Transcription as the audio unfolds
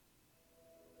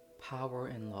Power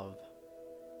and love.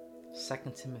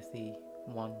 2 Timothy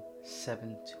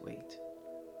 1:7-8.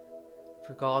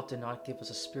 For God did not give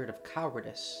us a spirit of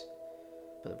cowardice,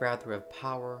 but rather of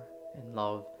power and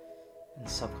love and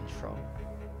self-control.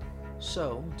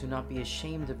 So do not be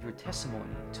ashamed of your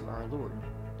testimony to our Lord,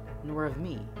 nor of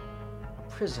me, a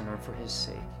prisoner for his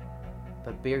sake,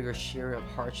 but bear your share of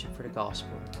hardship for the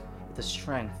gospel with the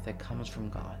strength that comes from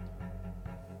God.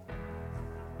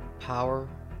 Power,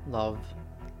 love,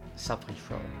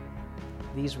 self-control.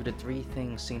 These were the three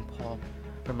things St. Paul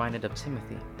reminded of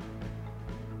Timothy.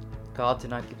 God did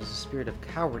not give us a spirit of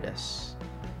cowardice,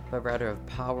 but rather of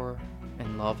power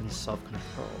and love and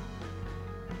self-control.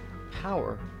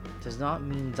 Power does not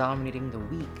mean dominating the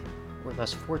weak or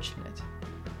less fortunate,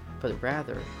 but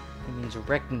rather it means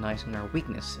recognizing our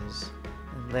weaknesses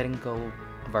and letting go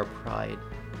of our pride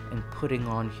and putting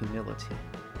on humility.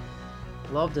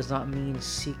 Love does not mean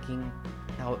seeking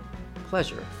out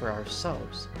pleasure for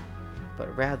ourselves,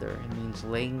 but rather it means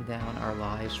laying down our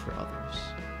lives for others.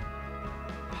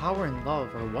 Power and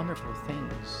love are wonderful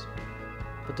things,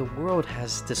 but the world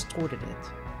has distorted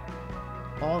it.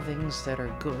 All things that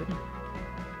are good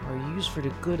are used for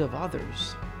the good of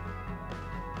others.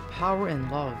 Power and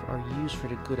love are used for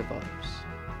the good of others,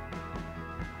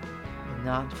 and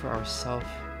not for our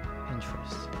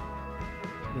self-interest.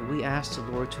 May we ask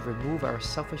the Lord to remove our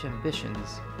selfish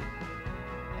ambitions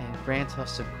and grant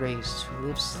us the grace to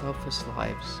live selfless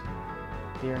lives,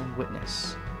 bearing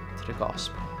witness to the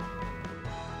gospel.